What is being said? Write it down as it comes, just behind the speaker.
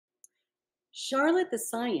Charlotte the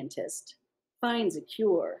Scientist Finds a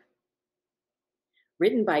Cure.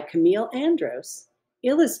 Written by Camille Andros.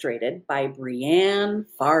 Illustrated by Brianne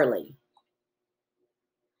Farley.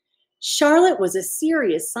 Charlotte was a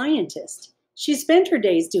serious scientist. She spent her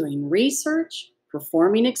days doing research,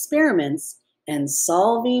 performing experiments, and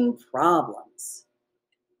solving problems.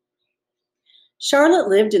 Charlotte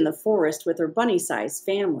lived in the forest with her bunny-sized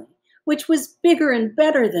family, which was bigger and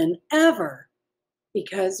better than ever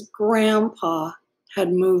because Grandpa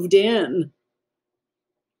had moved in.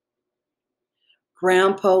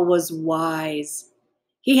 Grandpa was wise.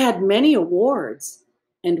 He had many awards,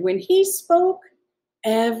 and when he spoke,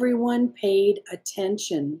 everyone paid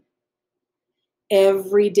attention.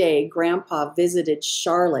 Every day, Grandpa visited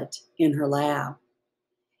Charlotte in her lab.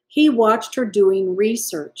 He watched her doing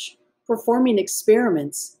research, performing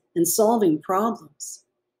experiments, and solving problems.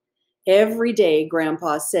 Every day,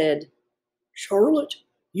 Grandpa said, "Charlotte,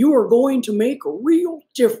 you are going to make a real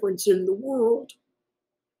difference in the world."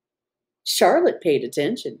 Charlotte paid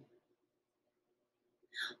attention.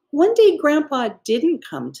 One day, Grandpa didn't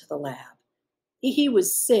come to the lab. He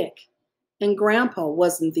was sick, and Grandpa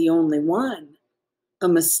wasn't the only one. A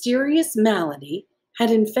mysterious malady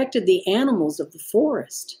had infected the animals of the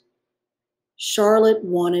forest. Charlotte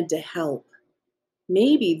wanted to help.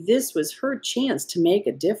 Maybe this was her chance to make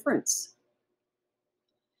a difference.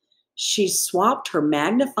 She swapped her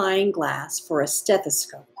magnifying glass for a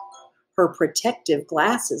stethoscope, her protective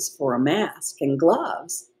glasses for a mask and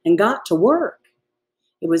gloves, and got to work.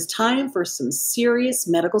 It was time for some serious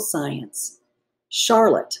medical science.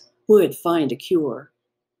 Charlotte would find a cure.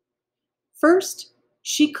 First,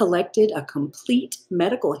 she collected a complete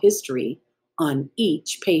medical history on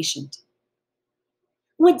each patient.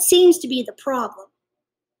 What seems to be the problem?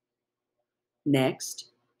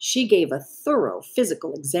 Next, she gave a thorough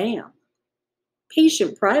physical exam.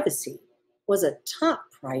 Patient privacy was a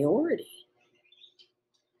top priority.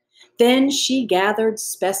 Then she gathered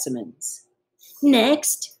specimens.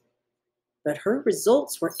 Next, but her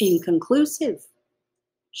results were inconclusive.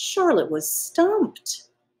 Charlotte was stumped.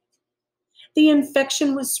 The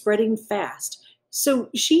infection was spreading fast, so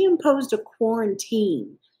she imposed a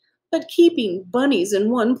quarantine. But keeping bunnies in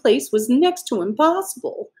one place was next to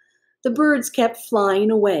impossible. The birds kept flying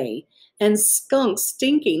away, and skunk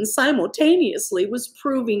stinking simultaneously was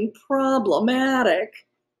proving problematic.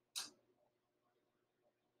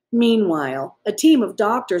 Meanwhile, a team of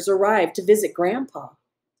doctors arrived to visit Grandpa.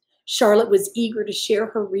 Charlotte was eager to share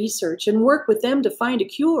her research and work with them to find a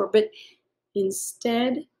cure, but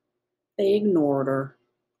instead, they ignored her.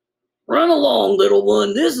 "Run along, little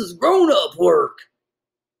one. This is grown-up work."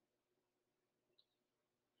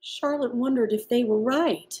 Charlotte wondered if they were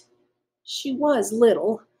right. She was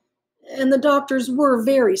little, and the doctors were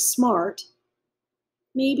very smart.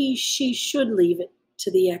 Maybe she should leave it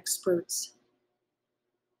to the experts.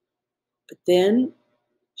 But then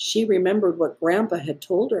she remembered what Grandpa had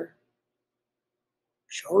told her.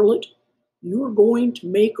 "Charlotte, you're going to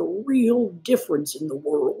make a real difference in the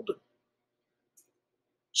world."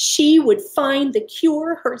 She would find the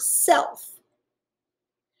cure herself.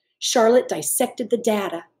 Charlotte dissected the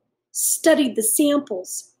data, studied the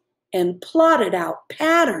samples, and plotted out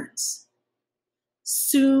patterns.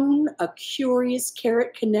 Soon, a curious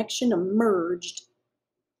carrot connection emerged.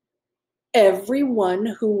 Everyone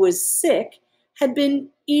who was sick had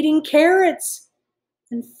been eating carrots.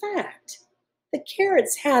 In fact, the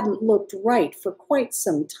carrots hadn't looked right for quite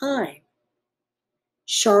some time.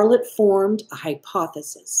 Charlotte formed a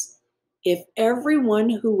hypothesis. If everyone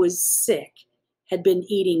who was sick had been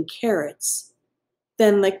eating carrots,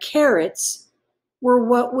 then the carrots were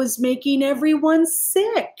what was making everyone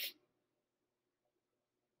sick.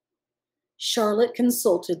 Charlotte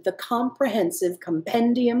consulted the comprehensive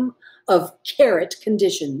compendium of carrot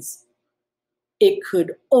conditions. It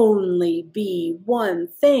could only be one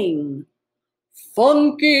thing: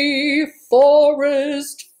 funky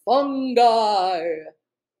forest fungi.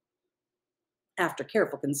 After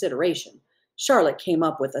careful consideration, Charlotte came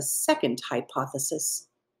up with a second hypothesis.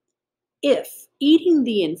 If eating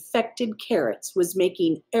the infected carrots was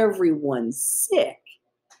making everyone sick,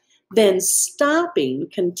 then stopping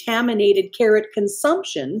contaminated carrot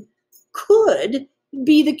consumption could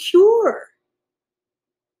be the cure.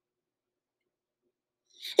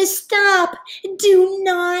 "Stop! Do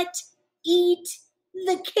not eat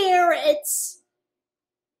the carrots."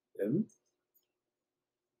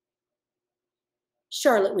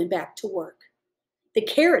 Charlotte went back to work. The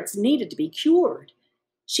carrots needed to be cured.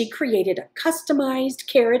 She created a customized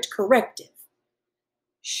carrot corrective.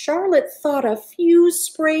 Charlotte thought a few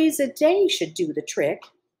sprays a day should do the trick.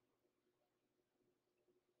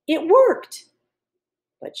 It worked.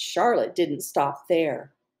 But Charlotte didn't stop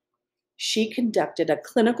there. She conducted a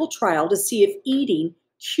clinical trial to see if eating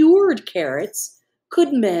cured carrots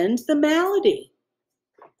could mend the malady.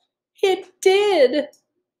 It did.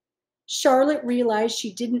 Charlotte realized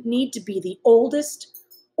she didn't need to be the oldest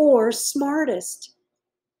or smartest.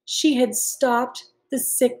 She had stopped the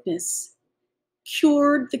sickness,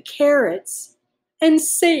 cured the carrots, and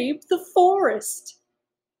saved the forest.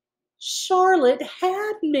 Charlotte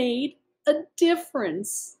had made a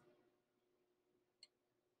difference.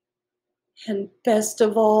 And best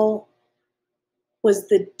of all was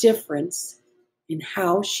the difference in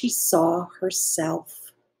how she saw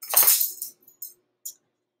herself.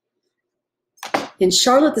 In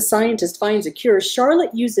Charlotte the Scientist Finds a Cure,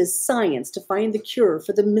 Charlotte uses science to find the cure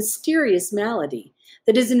for the mysterious malady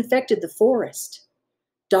that has infected the forest.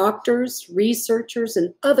 Doctors, researchers,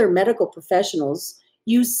 and other medical professionals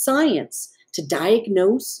use science to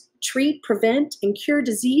diagnose, treat, prevent, and cure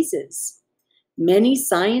diseases. Many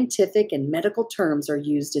scientific and medical terms are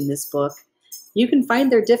used in this book. You can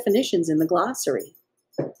find their definitions in the glossary.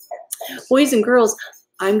 Boys and girls,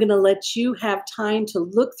 I'm going to let you have time to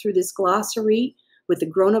look through this glossary with the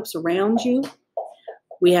grown-ups around you.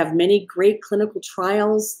 We have many great clinical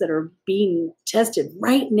trials that are being tested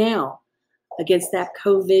right now against that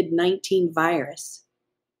COVID-19 virus.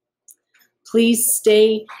 Please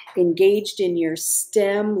stay engaged in your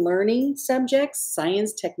STEM learning subjects,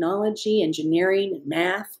 science, technology, engineering, and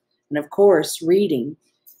math, and of course, reading,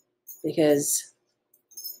 because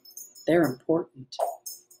they're important.